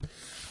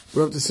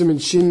We're up to Siman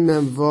Shin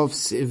Mem Vav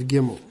Siv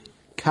Gimel.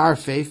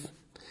 Karfeif,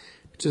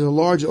 which is a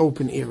large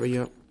open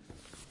area,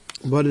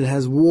 but it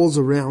has walls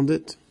around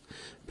it.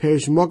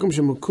 Perish Makom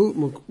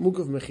Shemukuf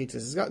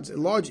Mechitzas. It's a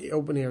large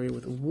open area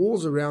with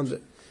walls around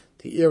it,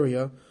 the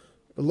area.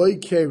 But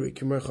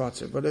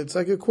it's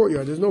like a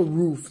courtyard. There's no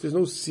roof. There's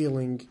no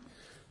ceiling.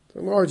 It's a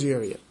large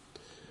area.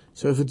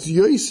 So if it's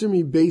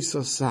Yoisimi Beis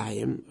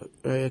Asayim,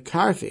 a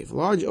Karfeif, a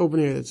large open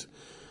area that's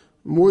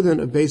more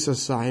than a Beis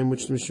Asayim,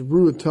 which the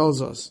Mishabura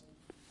tells us,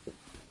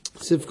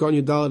 Sifkan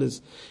Yudalit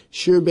is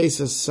Shir Beis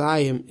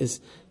Asayim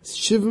is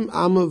Shivim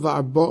Amma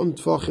V'Arba'im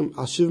Tvachim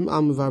Al Shivim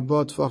Amma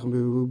V'Arba' Tvachim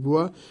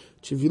B'Rubua,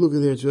 which if you look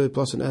at there, it's really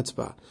plus an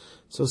etzba.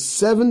 So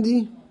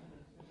 70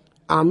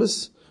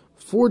 Amas,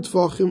 4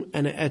 Tvachim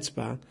and an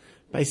etzba.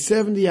 By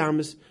 70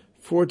 Amas,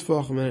 4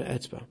 Tvachim and an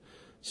etzba.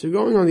 So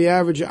going on the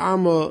average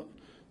Amma,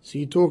 so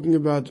you're talking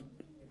about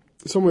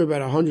somewhere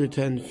about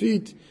 110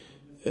 feet,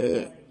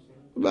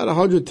 about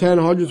 110,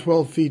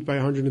 112 feet by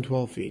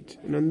 112 feet.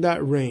 And in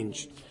that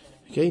range.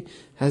 Okay,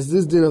 has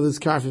this din of this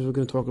karfeif we're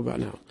going to talk about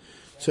now.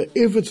 So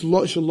if it's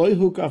shaloi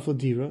huk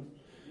afladira,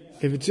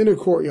 if it's in a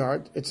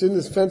courtyard, it's in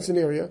this fencing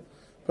area,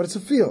 but it's a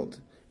field,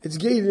 it's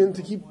gated in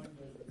to keep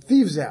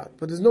thieves out,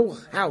 but there's no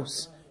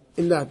house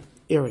in that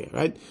area,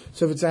 right?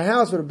 So if it's a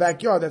house with a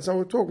backyard, that's not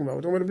what we're talking about.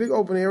 We're talking about a big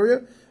open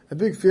area, a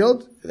big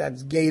field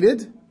that's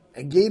gated,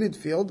 a gated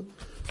field.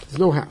 There's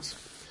no house.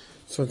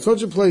 So in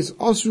such a place,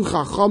 asru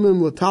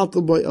chachamim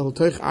l'taltel boy el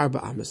toich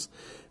arba amas.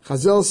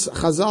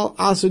 Chazal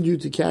asked you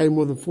to carry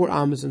more than 4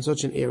 amas in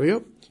such an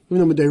area,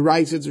 even though they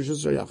write it, it's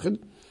yachid.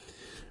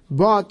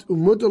 But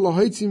umuta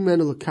lahoitzi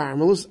menu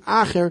lekarmelis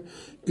acher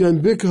gan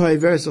bikhay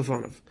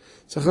versofanov.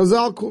 So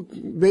Chazal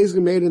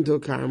basically made it into a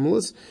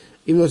karmelis,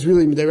 even though it's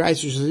really they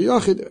write it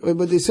yachid.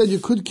 But they said you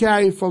could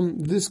carry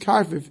from this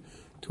karfif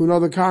to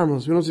another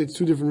karmelis. We don't say it's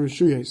 2 different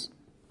rishuyos,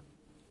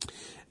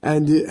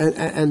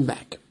 and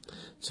back.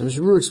 So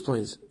Mishabur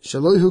explains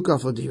shaloi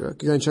hukaf adira. You're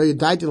going to show you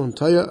daitil and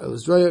toya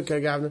elizroya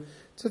kergavna.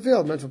 It's a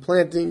field meant for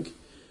planting,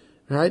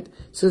 right?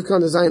 Sifkan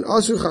design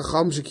asur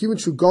chacham shekivin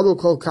shu gadol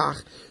kol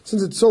kach.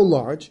 Since it's so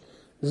large,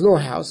 there's no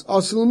house.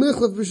 Asul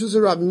michlef b'shus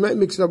harabim. You might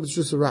mix it up with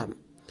shus harabim.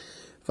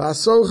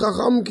 V'asor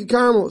chacham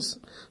kikarmelis.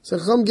 So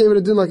chacham gave it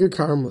a din like a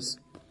karmelis,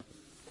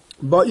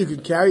 but you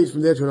could carry it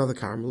from there to another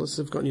karmelis.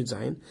 Sifkan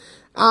yudzayin.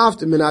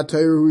 After minat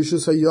Torah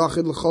rishus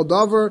hayachid l'chol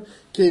davar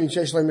kevin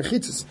shesh like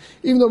mechitzas.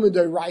 Even though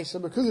midday raisa,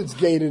 because it's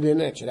gated in,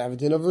 it should have a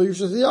din of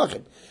rishus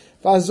hayachid.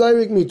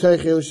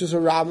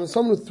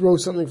 Someone would throw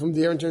something from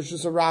there into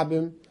Rishus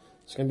Harabim,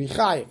 it's going to be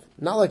chayiv,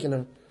 not like in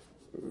a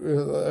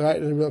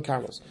real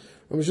karmelis.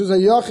 We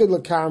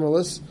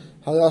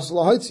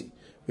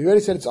already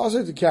said it's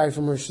also to carry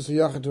from Rishus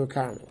Hayachid to a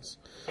karmelis.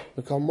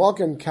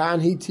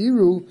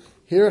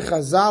 Here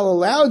Chazal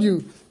allowed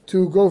you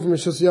to go from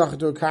Rishus Hayachid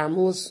to a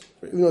karmelis,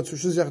 even though it's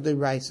Rishus Hayachid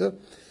Deiraisa.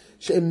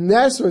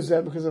 Was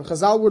that because if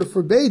Chazal would have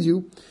forbade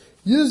you,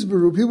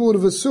 Yizberu, people would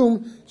have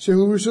assumed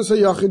Shehu Rishus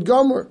Hayachid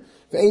Gomer.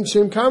 The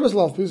ancient karmelis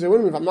law. People say, wait a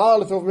minute, if I'm not allowed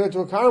to throw from here to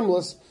a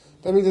karmelis,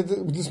 that means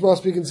that this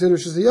must be considered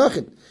Shus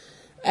Hayachid.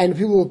 And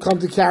people will come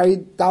to carry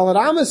Dalet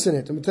Amas in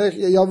it. But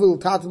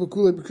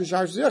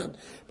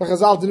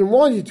Chazal didn't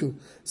want you to.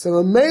 So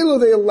the Mela,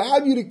 they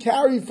allowed you to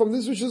carry from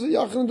this Shus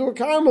Hayachid into a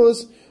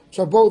karmelis, which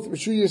are both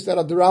Rishuyos that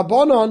are the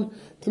Rabbanon,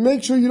 to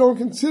make sure you don't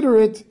consider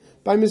it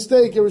by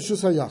mistake a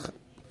Shus Hayachid.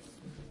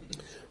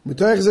 If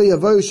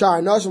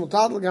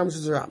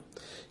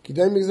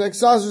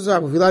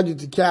we allowed you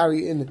to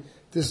carry in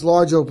this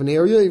large open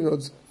area, even though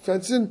it's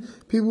fenced in,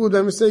 people would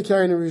by mistake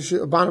carrying a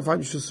bona fide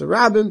Rishus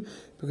Harabim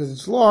because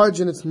it's large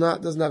and it's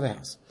not doesn't have a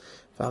house.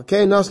 So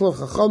gave it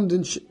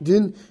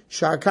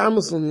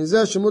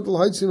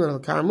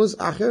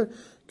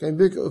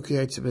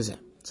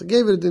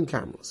a din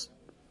karmelis.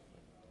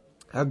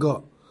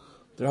 Hago.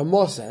 The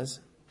Ramah says,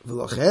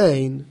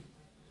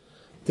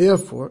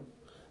 therefore,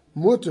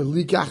 muter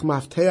likach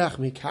mafteach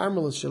mi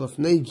karmelis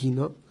shelafnei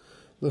gina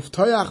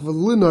leftoyach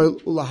v'linoy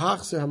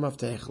ulahachzer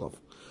hamafteach lov.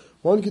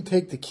 One could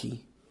take the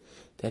key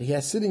that he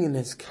has sitting in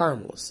his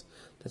karmelis,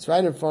 that's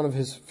right in front of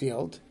his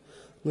field,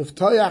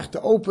 liftoyach, to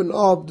open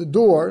up the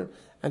door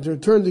and to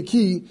return the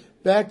key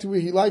back to where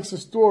he likes to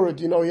store it.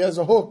 You know, he has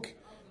a hook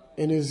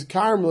in his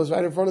karmelis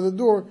right in front of the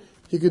door.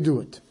 He could do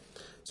it.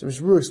 So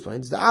Mishabur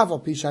explains the aval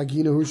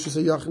pishagina hu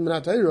shusayachim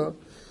minatayra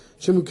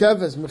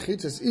shemukeves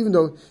mechitzas, even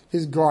though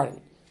his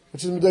garden,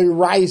 which is midday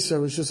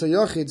raisa, which is a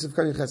yachid,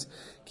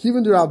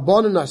 even the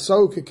rabbanon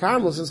aso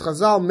kekarmelis, since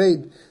Chazal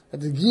made that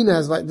the gina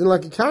has didn't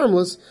like a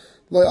karmelis,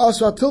 like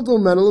also tiltul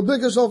menel a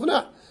bigger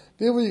sofana.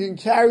 Therefore, you can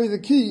carry the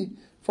key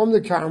from the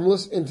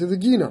karmelis into the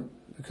gina,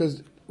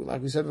 because,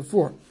 like we said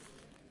before,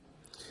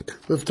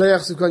 even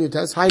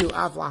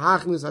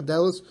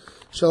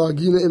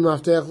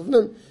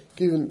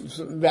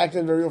back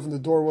then, very often the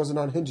door wasn't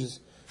on hinges,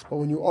 but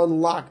when you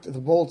unlocked the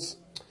bolts,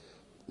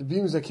 the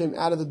beams that came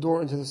out of the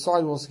door into the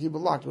sidewalls to keep it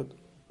locked would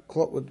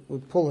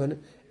pull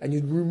in, and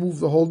you'd remove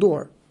the whole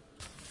door.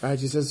 Right?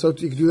 He says, so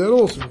you can do that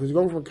also, because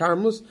you're going from a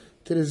karmelis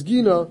to this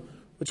gina,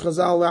 which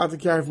Chazal allowed to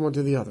carry from one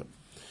to the other.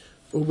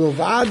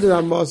 Ubilvad, the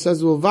Ramah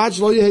says,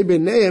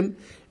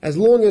 as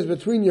long as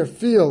between your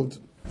field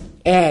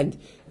and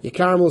your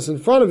Carmelis in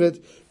front of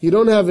it, you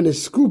don't have an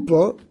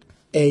eskupa,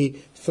 a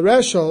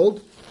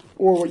threshold,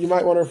 or what you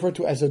might want to refer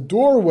to as a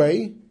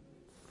doorway,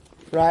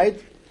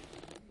 right?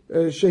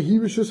 Shehi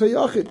Rishus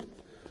HaYachid.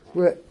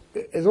 Where,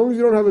 as long as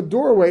you don't have a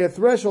doorway, a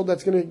threshold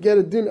that's going to get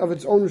a din of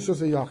its own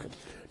Rishus HaYachid.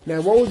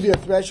 Now, what would be a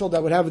threshold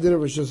that would have a din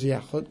of Rishus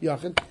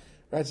HaYachid?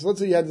 Right, so let's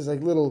say you had this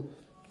like little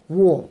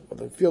wall, or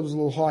the field was a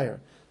little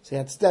higher. So you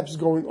had steps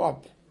going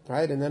up,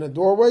 right? And then a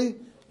doorway,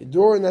 your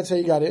door, and that's how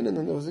you got in, and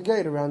then there was a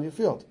gate around your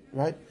field,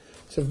 right?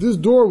 So if this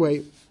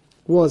doorway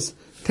was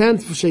 10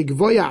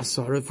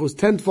 Shegvoyasar, if it was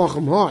 10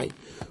 Tfachim high,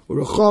 or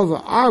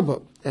Rechava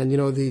Arba, and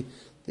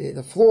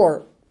the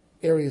floor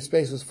area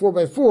space was 4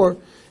 by 4,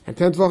 and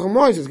 10 Tfachim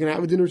high, so it's going to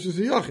have a din of Rishus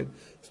HaYachid.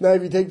 So now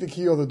if you take the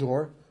key of the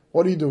door,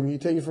 what are you doing? You're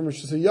taking it from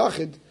Rishus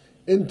HaYachid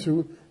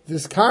into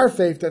this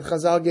karfeif that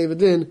Chazal gave a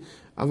din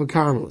of a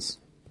Carmelis.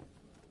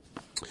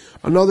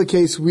 Another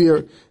case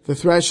where the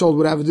threshold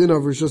would have a din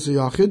of Rishus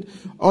HaYachid,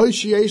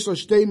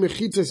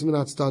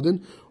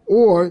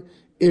 or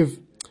if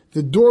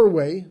the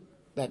doorway,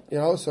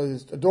 so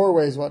a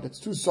doorway is what? It's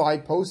 2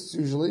 side posts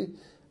usually,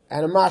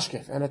 and a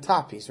mashkef, and a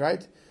top piece,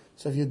 right?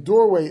 So if your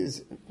doorway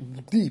is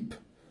deep,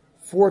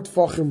 4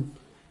 tfachim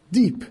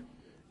deep,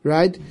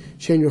 right?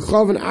 Shein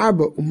Rechav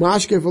Arba,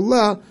 umashkef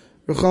Allah,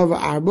 Rechav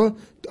Arba,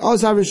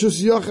 also have Rishus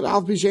HaYachid,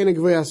 al pi shein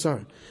gevei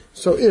asar.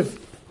 So if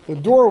the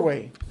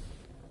doorway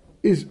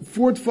is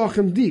 4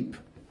 tfachim deep,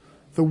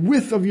 the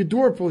width of your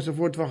doorpost is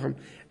 4 tfachim,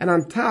 and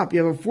on top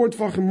you have a 4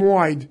 tfachim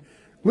wide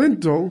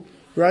lintel,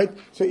 right?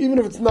 So even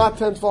if it's not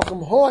 10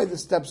 tfachim high, the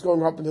steps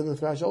going up into the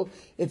threshold,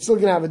 it's still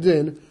going to have a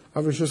din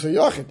of Rishus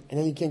HaYachid, and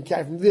then you can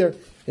carry from there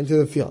into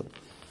the field.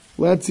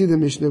 Let's see the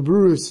Mishnah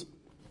Berurah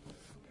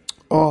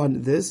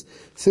on this.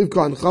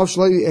 Sivka and Chav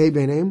Shloi Ei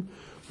Beineim.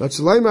 But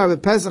Shloimar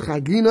with Pesach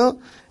Hagina,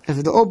 and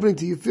for the opening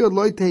to your field,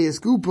 Loitei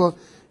Eskupa,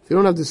 if you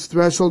don't have this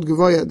threshold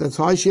Gavoya, that's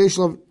high Sheish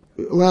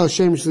Leil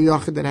Shem Rishus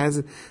HaYachid, that has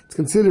it, it's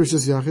considered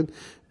Rishus HaYachid.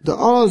 The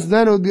Oz,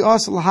 then it would be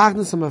us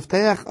Lahachnas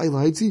HaMafteach Ei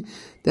Laitzi,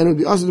 then it would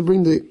be us to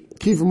bring the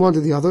key from one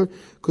to the other,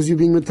 because you're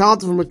being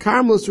metalta from a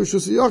Carmelis to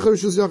Rishus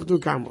HaYachid to a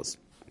Carmelis.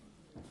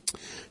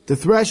 The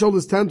threshold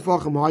is 10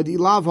 tfachim high, the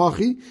ilav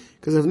hachi,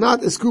 because if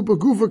not, eskupa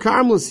gufa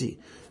Carmelisi,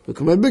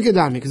 become a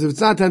bikadami, because if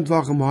it's not 10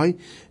 tfachim high,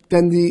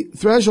 then the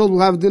threshold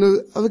will have a dinner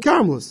of a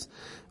Carmelis.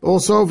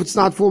 Also, if it's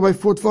not 4 by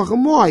 4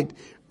 tfachim wide, it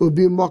will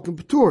be a makom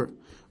patur. It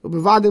will be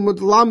vadim with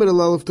the lamed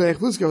alel of teich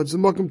liska. It's a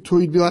makom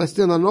patur, you'd be allowed to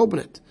stand on and open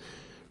it.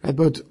 Right?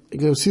 But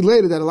you're going to see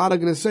later that a lot are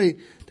going to say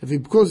that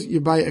because you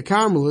buy a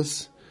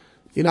Carmelis,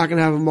 you're not going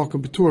to have a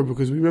makom patur,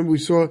 because remember we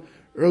saw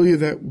earlier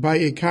that by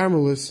a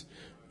Carmelis,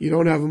 you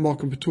don't have a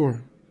makom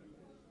patur.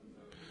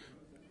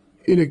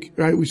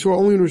 Right, we saw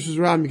only in Rosh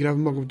Hashanah you can have a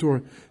makom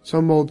patur.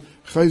 Some hold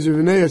Chayzer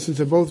V'neya, since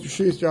they're both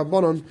Rishis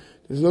Rabbanon,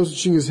 there's no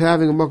such thing as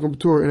having a makom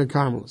patur in a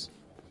Carmelis.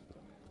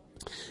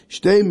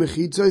 Shtei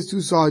mechitzos, 2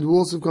 side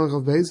walls of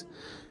Kanchav Beis.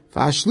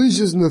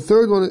 V'ashlishis, and the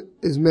third one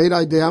is made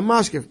idea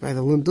mashkef by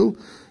the lintel.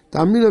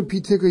 Damina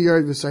pitika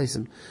yard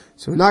v'saisim.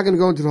 So we're not going to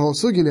go into the whole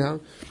sugi now,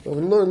 but we're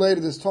going to learn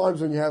later. There's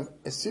times when you have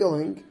a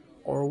ceiling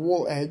or a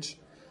wall edge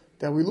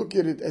that we look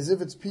at it as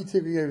if it's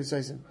pitika yard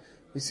v'saisim.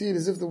 We see it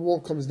as if the wall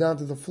comes down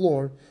to the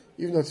floor,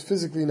 even though it's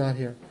physically not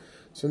here.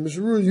 So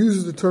Mishnah Berurah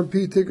uses the term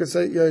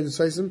pitika yard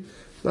v'saisim.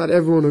 Not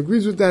everyone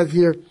agrees with that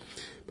here,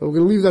 but we're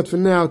going to leave that for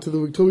now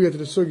till we get to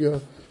the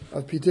sugya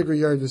of pitika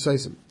yard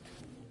v'saisim.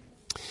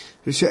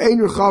 V'she'ein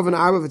rechav and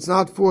arba, if it's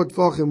not 4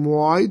 tfachim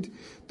wide,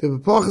 the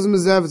bepachas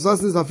mezev, it's less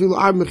than this, afilu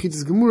arba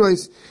mechitzas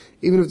gemurais,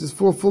 even if there's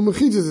 4 full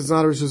mechitzas, it's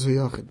not a Rishus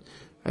HaYachid.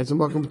 It's a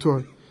makom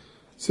patur.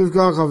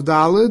 Sivka chav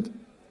dalid,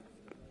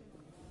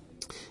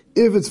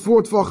 if it's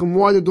 4 tfachim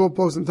wide, the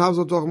doorpost, and top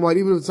 4 tfachim wide,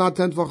 even if it's not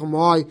 10 tfachim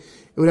high,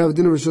 it would have a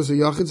din of Rishus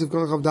HaYachid.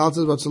 Sivka chav dalid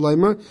says about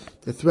Shaleimer,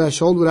 the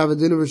threshold would have a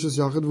din of Rishus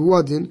HaYachid. V'hu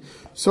adin,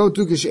 so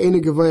too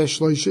k'she'ena gevaya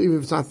shloisha, even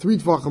if it's not 3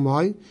 tfachim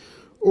high,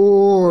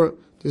 or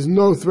there's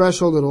no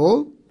threshold at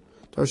all,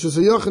 Rishus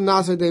HaYachid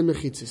nasei dei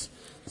mechitzas.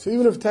 So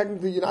even if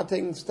technically you're not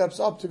taking steps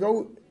up to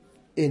go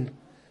in,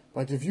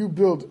 but if you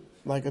build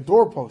like a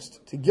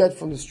doorpost to get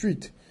from the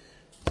street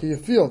to your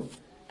field,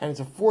 and it's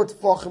a 4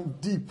 tfachim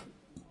deep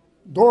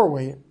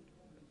doorway,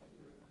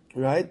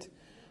 right,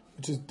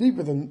 which is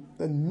deeper than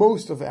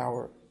most of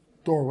our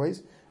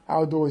doorways.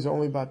 Our doorways are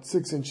only about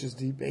 6 inches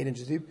deep, 8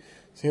 inches deep.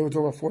 So here we're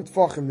talking about 4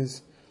 tfachim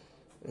is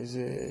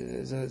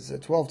a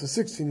 12 to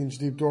 16 inch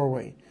deep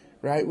doorway,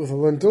 right, with a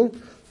lintel.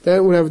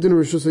 Then we have a din of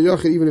Rishus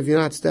HaYachid, even if you're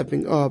not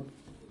stepping up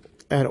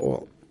at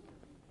all.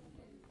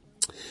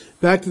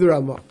 Back to the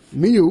Rambam.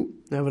 Miyu,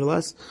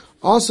 nevertheless,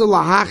 also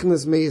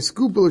lahachnas may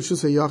eskupa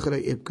Rishus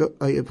HaYachid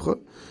ayibcha.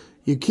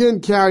 You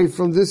can't carry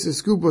from this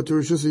eskupa to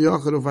Rishus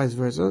HaYachid or vice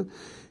versa.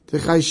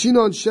 Because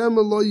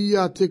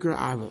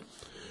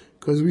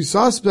we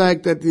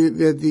suspect that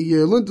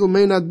the lintel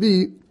may not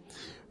be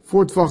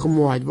 4 tfachim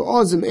wide.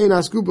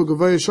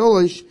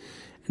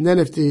 And then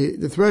if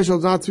the threshold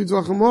is not 3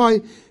 tfachim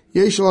wide,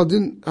 yeshal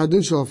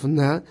adin shal from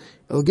that,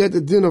 it'll get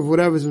the din of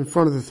whatever's in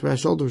front of the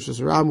threshold, which is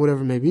a ram,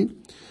 whatever it may be. Even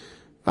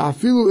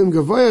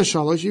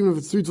if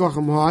it's 3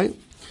 tfachim high,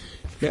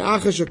 Since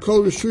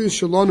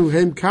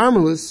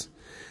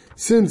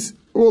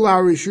all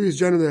our rishuyas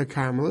generally are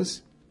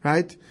carmelis,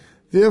 right?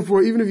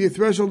 Therefore, even if your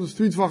threshold is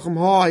 3 tvachim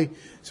high,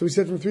 so we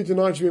said from 3 to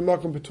 9 should be a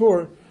makam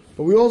patur,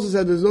 but we also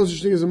said there's no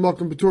such thing as a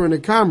makam patur in a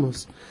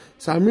carmelis.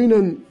 So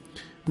aminan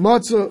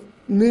matzah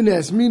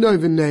nines minoi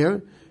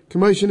v'neir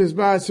k'moshen is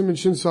ba'asim and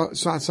shin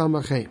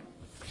samachem.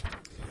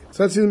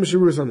 So let's see the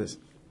mishnah on this.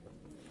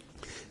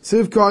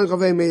 Siv koi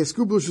chavei mei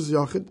eskupul shus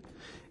yachid.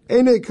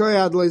 Einei koi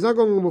adlai is not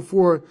going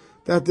before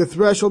that the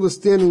threshold is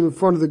standing in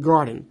front of the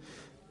garden.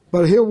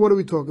 But here, what are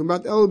we talking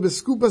about? El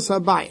beskupas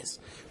habayis.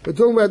 We're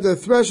talking about the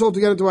threshold to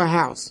get into our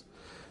house.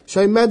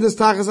 Shei medes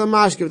tachas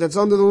hamashkev, that's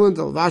under the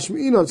lintel.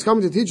 Vashmi'ino, it's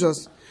coming to teach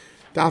us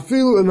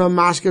ta'afilu in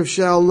hamashkev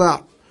shel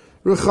la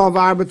rechav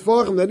arbet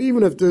tvachim, that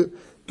even if the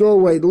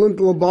doorway, the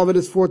lintel above it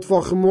is 4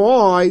 tvachim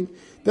wide,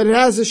 that it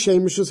has a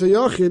shemesh as a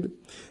yachid.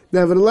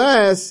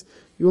 Nevertheless,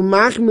 you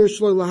machmir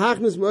shlo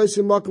lahachnis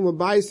moisim makom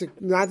habayis,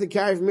 not to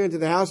carry from here into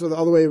the house or the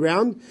other way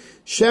around.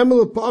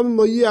 Shemel apam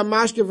lo yeh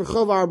hamashkev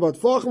rechav arbet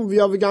tvachim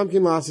v'yavigam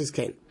kin lasis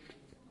kain.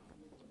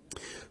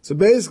 So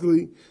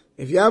basically,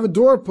 if you have a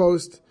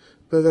doorpost,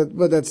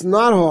 but that's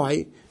not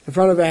high in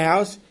front of a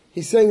house,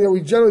 he's saying that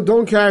we generally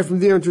don't carry from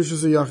there into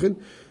Rishus HaYachid.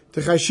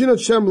 So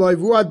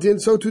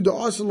to the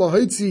Asal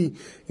LaHitzi,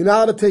 you're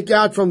not allowed to take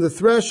out from the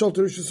threshold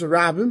to Rishus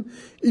HaRabim,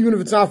 even if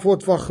it's not 4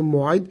 tvachim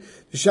wide.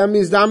 The Shem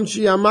is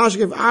damchi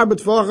amashkev arba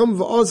tvachim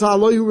v'oz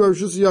ha'loihu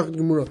Rishus HaYachid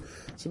gemura.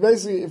 So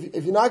basically,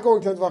 if you're not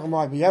going 10 tvachim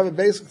wide, but you have a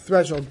basic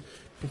threshold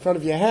in front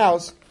of your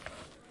house,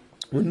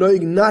 we're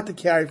knowing not to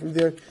carry from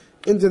there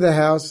into the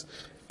house,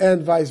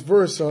 and vice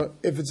versa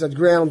if it's at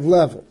ground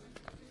level.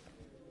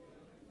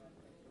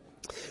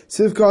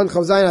 Sivka and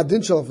Chavzayin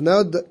Adin Shalaf.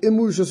 Now, the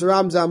Imur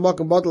Shusaram Zamak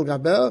and Batal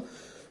Gabel,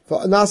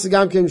 for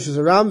Nasagam Kim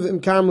Shusaram, Vim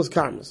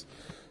Karmos.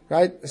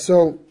 Right?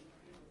 So,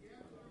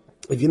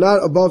 if you're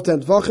not above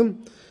 10 Tvachim,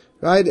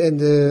 right,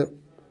 and if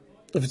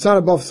it's not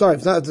above,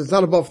 if it's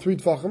not above 3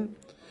 Tvachim,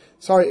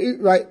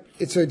 right,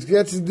 so it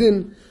gets the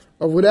din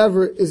of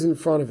whatever is in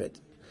front of it.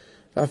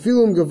 Even if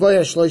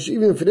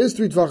it is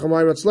 3 tvachim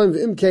high,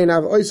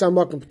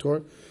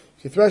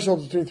 if your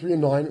threshold is between 3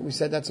 and 9, we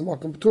said that's a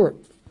makam patur.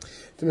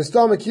 Since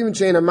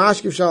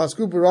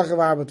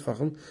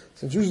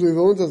usually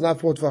the lintel is not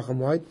 4 tvachim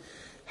wide,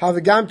 have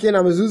a gam kein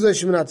amazuzah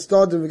sheminat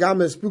stad and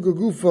v'gam espuka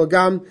gufa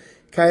gam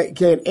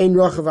kein ein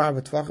rachav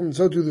arba tvachim, and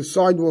so too the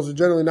side walls are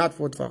generally not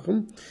 4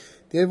 tvachim.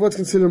 They have what's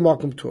considered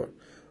makam patur.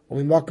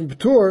 Only makam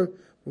patur,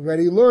 we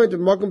already learned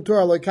that makam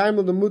patur alay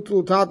kaimel the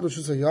mutul tatlu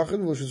shus hayachid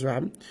v'shus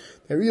rabim.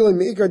 That really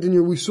meikar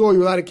din we saw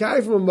you allowed to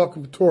carry from a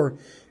makam patur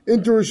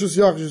into Rishus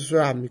HaYachid shus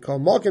rabim. We call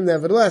makam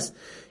nevertheless.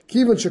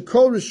 Kivan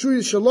shekol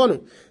rishuyis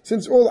shalonu.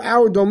 Since all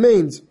our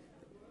domains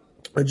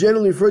are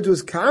generally referred to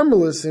as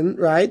karmelisin,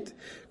 right?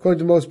 According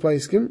to most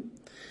poskim,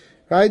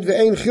 right?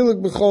 Ve'ein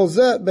chiluk b'chol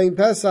zeh bein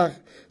Pesach.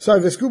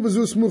 Sorry, v'skup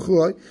b'zu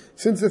smuchloi.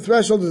 Since the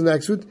threshold is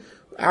next to it,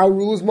 our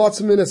rule is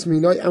matzah minas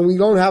minoi, and we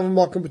don't have a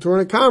makam patur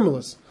and a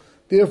karmelis.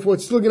 Therefore,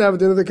 it's still going to have a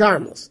din of the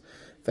karmelis.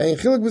 Ve'ein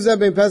chiluk b'zeh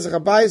bein Pesach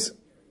habayis.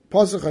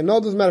 Pasuk, I know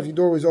it doesn't matter if your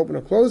doorway is open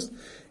or closed.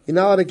 You're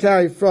not allowed to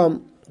carry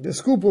from the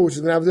skupa, which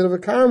is going to have a din of a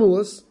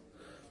karmelis,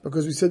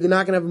 because we said you're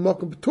not going to have a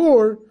makam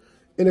patur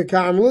in a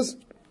karmelis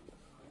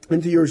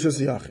into your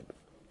Rishus HaYachid.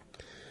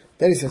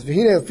 Then he says,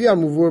 "V'hinei l'fiyah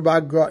muvur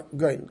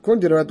ba'goyin."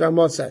 According to the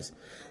Ramah says,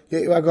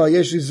 "Yesh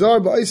lizar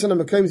ba'osan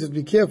ha'makayim." He says,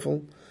 "Be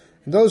careful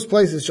in those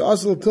places.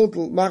 She'asal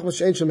tiltel machmas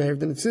she'en sham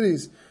erev." In the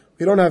cities,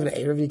 we don't have an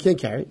erev, you can't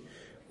carry.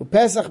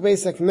 Pesach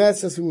Beisach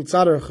Knesses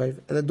U'Tzadar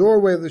Chayiv, and the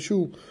doorway of the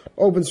shul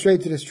opens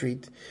straight to the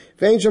street.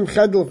 Ve'en sham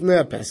chedel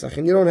fnei Pesach,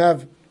 and you don't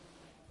have,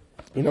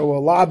 a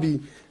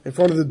lobby in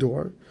front of the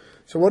door.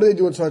 So what do they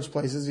do in such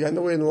places? You had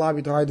no way in the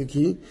lobby to hide the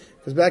key,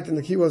 because back then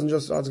the key wasn't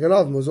just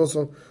Atzganov, it was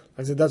also, like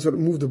I said, that's what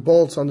moved the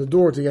bolts on the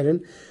door to get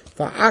in.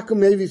 Va'akum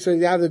maybe, so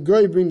you have the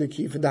guy bring the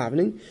key for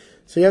davening.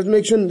 So you have to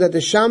make sure that the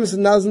shamus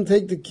doesn't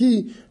take the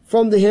key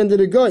from the hand of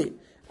the guy.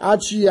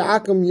 Ad shi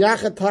ya'akum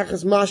yachat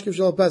tachas mashkev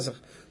shel Pesach.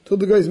 Till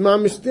the guy's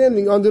mom is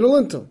standing under the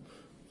lintel.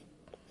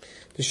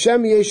 The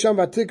Shem Yesham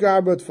Vatikra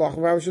Arba Tfachim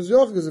Rishus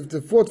HaYachid, because if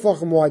the 4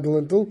 Tfachim wide the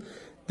lintel,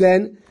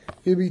 then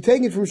you'll be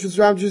taking it from Rishus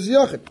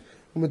HaYachid.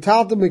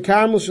 U'metalta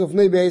mekarmel shel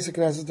fnei be'esek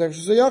knesset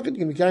Rishus HaYachid, you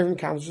can be carrying from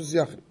karmel Rishus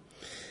HaYachid.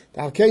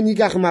 D'alkein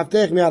nikach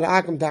ha'maftech mi'ad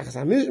ha'akam tachas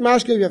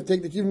ha'mashkev, you have to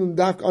take the key from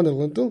the dafk under the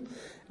lintel,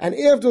 and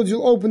afterwards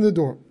you'll open the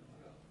door.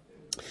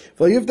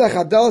 For Yiftach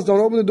Hadelas, don't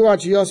open the door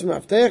at Shiyos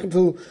Maftech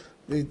until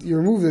you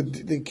remove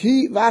the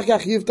key.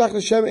 V'achach Yiftach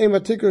L'Shem Ein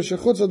Vatikra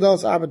Shechutz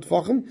Hadelas Arba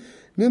Tfachim,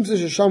 Nimtzah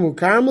Sheshamu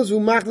Karmels,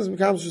 U'machnas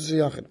Mekarmels Rishus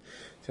HaYachid.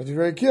 So you have to be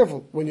very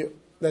careful when you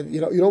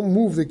don't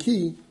move the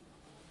key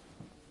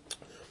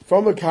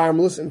from a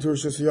karmelis into a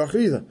Rishus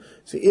HaYachid either.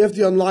 So after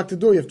you unlock the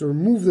door, you have to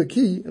remove the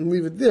key and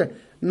leave it there,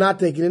 not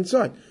take it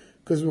inside.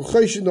 Because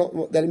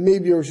that it may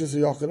be a Rishus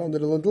HaYachid under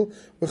the lintel,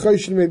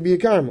 V'choshin may be a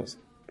karmelis.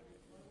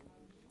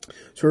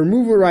 So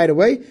remove it right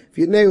away. If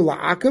you either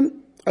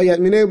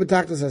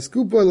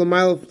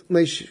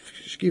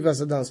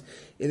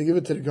give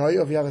it to the guy,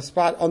 or if you have a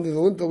spot under the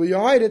lintel where you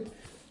hide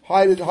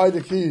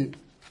the key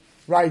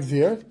right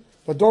there,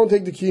 but don't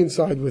take the key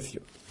inside with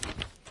you.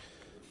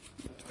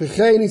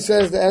 V'chein, he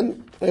says the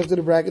end, after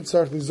the bracket,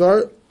 Sarch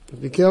Lizar,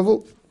 be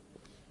careful.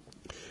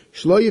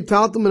 Shlo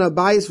yitaltum in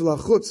abayis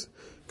v'lachutz,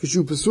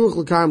 kishu pesuch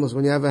l'karmelis.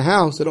 When you have a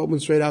house that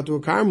opens straight out to a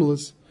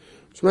karmelis,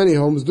 which many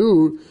homes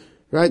do,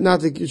 right, not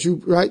to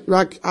kishu, right,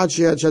 rak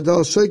adshiyat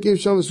shadal shoykim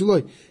sham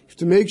v'suloi. You have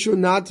to make sure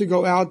not to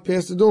go out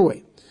past the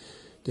doorway.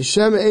 The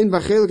shem ein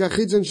v'chelik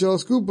achitzon shel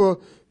skupa,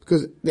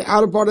 because the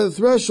outer part of the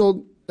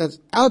threshold that's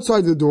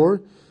outside the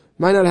door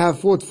might not have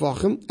 4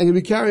 tefachim, and you'll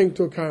be carrying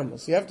to a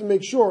karmelis. So you have to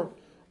make sure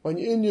when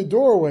you're in your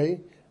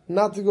doorway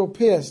not to go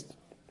past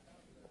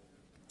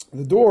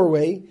the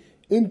doorway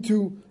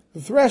into the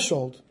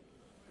threshold,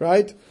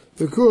 right?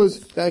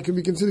 Because that can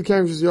be considered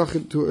carrying Rishus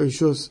Yachid to a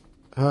Rishus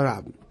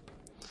Harab.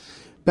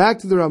 Back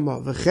to the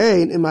Ramah.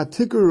 V'chein im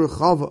hatikur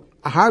rechava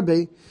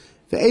harbe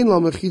ve'ein la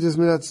mechitas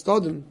minat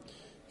stadim.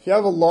 If you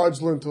have a large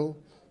lintel,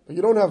 but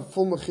you don't have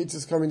full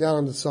mechitas coming down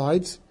on the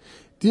sides,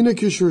 dina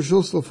kish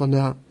Rishus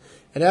l'fanah.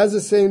 It has the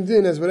same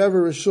din as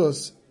whatever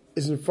Rishus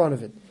is in front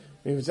of it.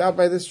 If it's out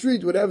by the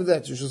street, whatever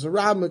that's Rishus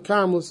Harab,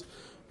 Karmelis,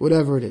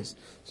 whatever it is.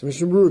 So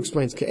Mishnah Berurah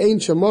explains, Ka'ein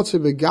shamotze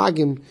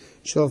begagim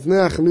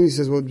shalfnei hachanun, he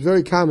says, what's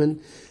very common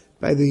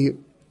by the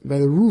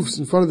roofs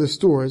in front of the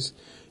stores,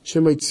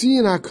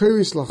 shemaytziin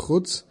ha'koris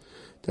lachutz,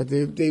 that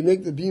they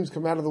make the beams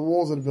come out of the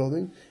walls of the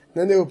building, and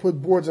then they will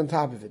put boards on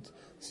top of it.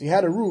 So you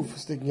had a roof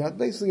sticking out,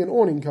 basically an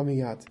awning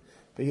coming out,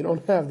 but you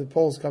don't have the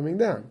poles coming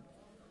down.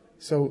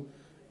 So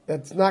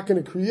that's not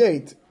going to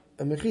create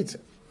a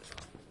mechitza.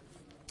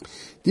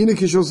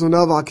 Therefore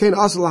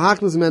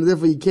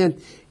you can't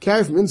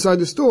carry from inside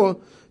the store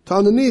to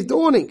underneath the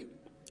awning,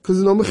 because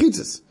there's no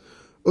mechitzas.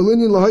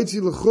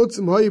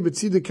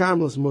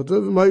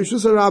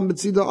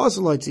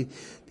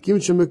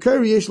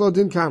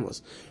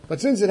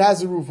 But since it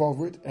has a roof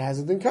over it, it has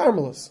a din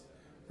karmelis,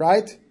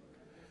 right?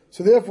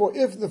 So therefore,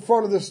 if the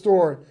front of the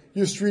store,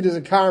 your street is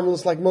a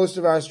karmelis like most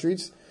of our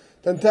streets,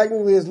 then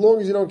technically, as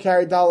long as you don't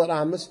carry dalat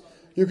amas,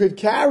 you could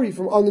carry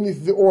from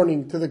underneath the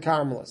awning to the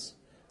karmelis.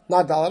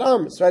 Not dalat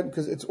amas, right?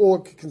 Because it's all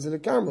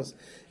considered karmelis.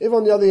 If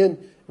on the other hand,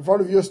 in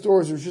front of your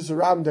store is just a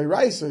Rabban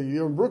Deiraisa,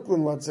 you're in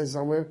Brooklyn, let's say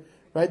somewhere,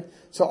 right?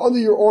 So under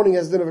your awning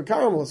has a din of a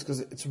karmelis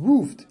because it's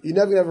roofed. You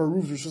never have a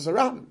roof Rishus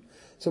Harabim.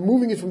 So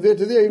moving it from there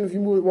to there, even if you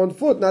move it 1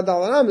 foot, not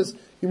dalat amas,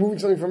 you're moving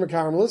something from a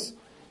karmelis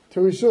to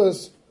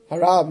Rishus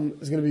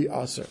Harabim is going to be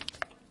aser.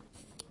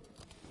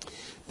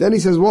 Then he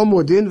says one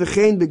more din,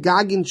 v'chein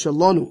begagin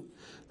shalonu.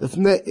 He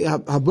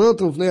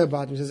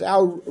says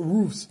our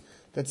roofs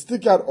that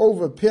stick out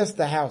over past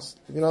the house.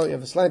 You know, you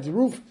have a slanty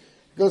roof,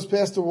 it goes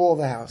past the wall of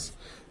the house.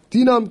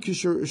 Dinam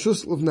kishur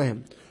rishus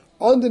l'vneim.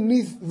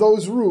 Underneath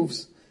those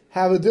roofs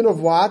have a din of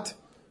what?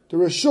 The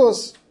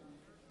rishus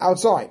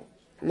outside,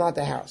 not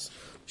the house.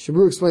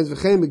 Shabur explains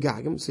v'chein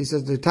begagim. So he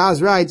says the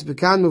Taz writes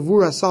bekan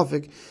mavur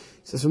hasafik. He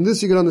says from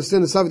this you can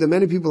understand the subject that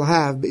many people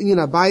have b'inyan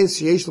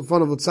abayis sheyesh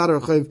l'fanav l'tzadar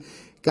chayiv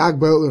gag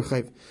ba'il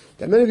chayiv.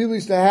 That many people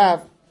used to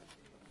have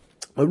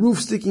a roof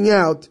sticking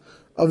out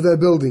of their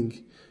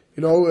building.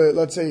 You know,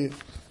 let's say,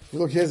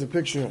 look, here's a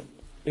picture,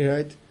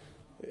 right?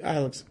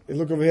 Alex,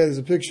 look over here, there's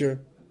a picture.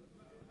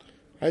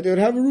 Right? They would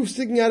have a roof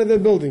sticking out of their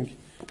building.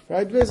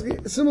 Right? Basically,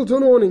 similar to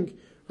an awning,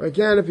 right?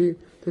 Canopy,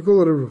 they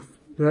call it a roof.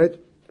 Right?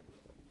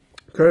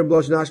 Current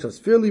blush and ashkas.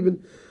 Fear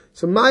leaving.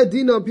 So my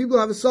dina, people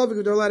have a suffix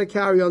which they're allowed to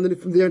carry on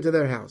from there into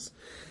their house.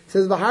 It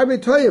says, V'harbe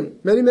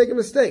toyim, many make a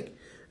mistake.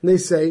 And they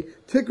say,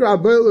 Tikra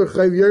Abel or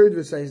Chayv Yerid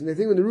V'saisim. They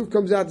think when the roof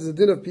comes out, there's a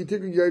din of Pi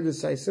Tikra Yerid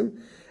V'saisim.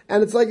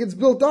 And it's like it's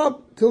built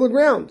up till the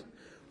ground.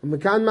 But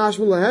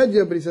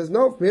he says,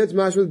 no, from here it's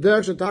mashmul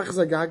derech shatachas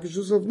agag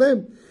kishus of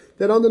name.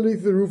 That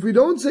underneath the roof we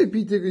don't say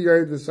Pi Tikra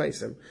Yerid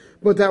V'saisim.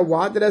 But that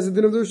what? That has a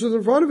din of the rishus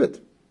in front of it.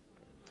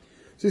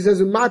 So he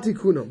says, Mati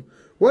kunam.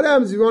 What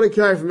happens if you want to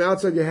carry from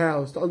outside your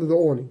house to under the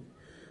awning?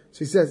 So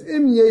he says,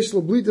 Im yesh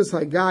l'blitas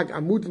hagag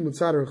amutim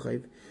l'tzadar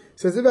chayv. He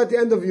says, if at the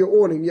end of your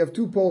awning you have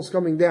 2 poles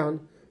coming down,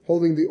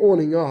 holding the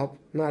awning up,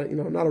 not a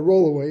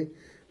rollaway,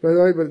 but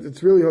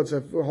it's really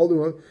holding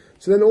on.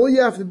 So then all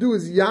you have to do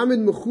is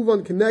Yamid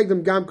Mechuvan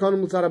Kenegdam Gam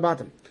Kanam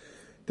L'Tzarabatim.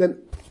 Then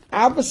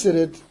opposite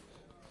it,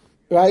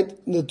 right,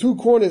 in the 2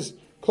 corners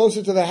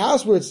closer to the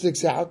house where it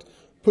sticks out,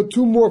 put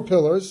 2 more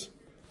pillars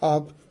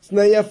up. So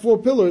now you have 4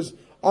 pillars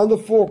on the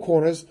 4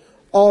 corners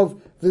of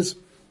this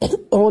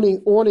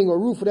awning or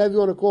roof, whatever you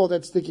want to call it,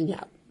 that's sticking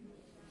out.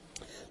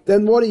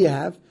 Then what do you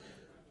have?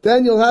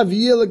 Then you'll have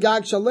Yil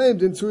Agag Shalem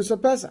Din Tzuras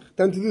HaPesach.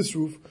 Then to this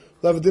roof,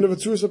 you'll have a din of a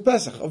Tzuras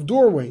HaPesach, of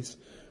doorways.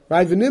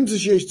 Right? V'nim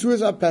Tzishesh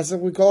Tzuras HaPesach,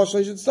 we call it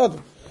Shleishet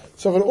Stadim.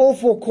 So if on all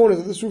 4 corners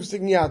of this roof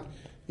sticking out,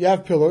 you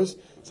have pillars.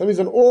 So that means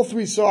on all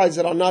 3 sides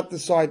that are not the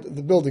side of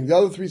the building, the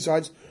other 3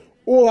 sides,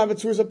 all have a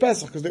Tzuras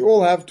HaPesach, because they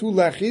all have 2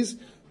 lechis,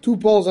 2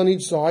 poles on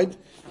each side,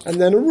 and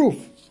then a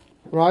roof.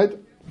 Right?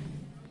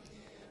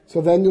 So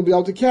then you'll be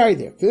able to carry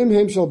there. V'im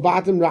Hem Shal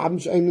Batim Rabim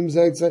She'emim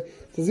Zaytze.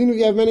 Does even if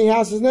you have many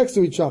houses next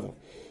to each other.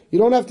 You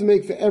don't have to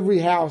make for every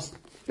house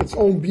its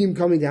own beam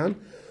coming down.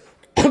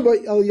 But the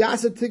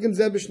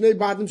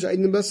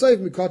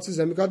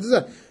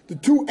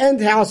 2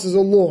 end houses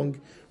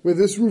along, where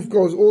this roof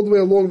goes all the way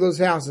along those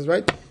houses,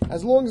 right?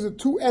 As long as the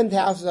 2 end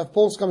houses have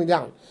poles coming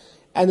down,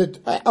 and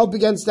up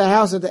against the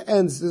house at the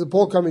ends, there's a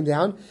pole coming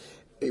down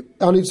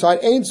on each side.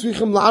 You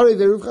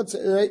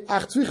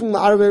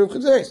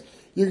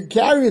can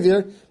carry it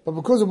there, but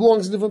because it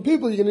belongs to different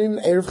people, you're going to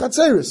need an Erev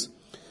Chatzeris.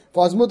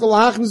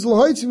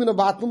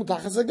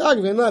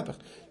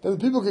 Then the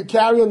people can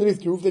carry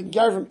underneath the roof. They can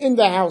carry from in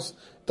the house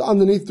to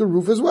underneath the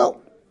roof as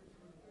well.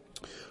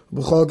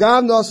 But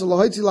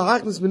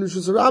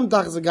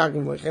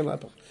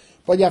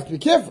you have to be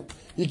careful.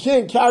 You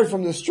can't carry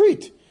from the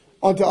street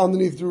onto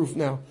underneath the roof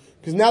now.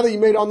 Because now that you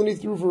made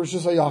underneath the roof for Rosh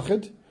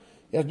Hashanah,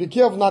 you have to be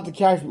careful not to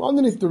carry from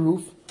underneath the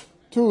roof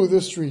to the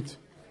street.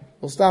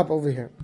 We'll stop over here.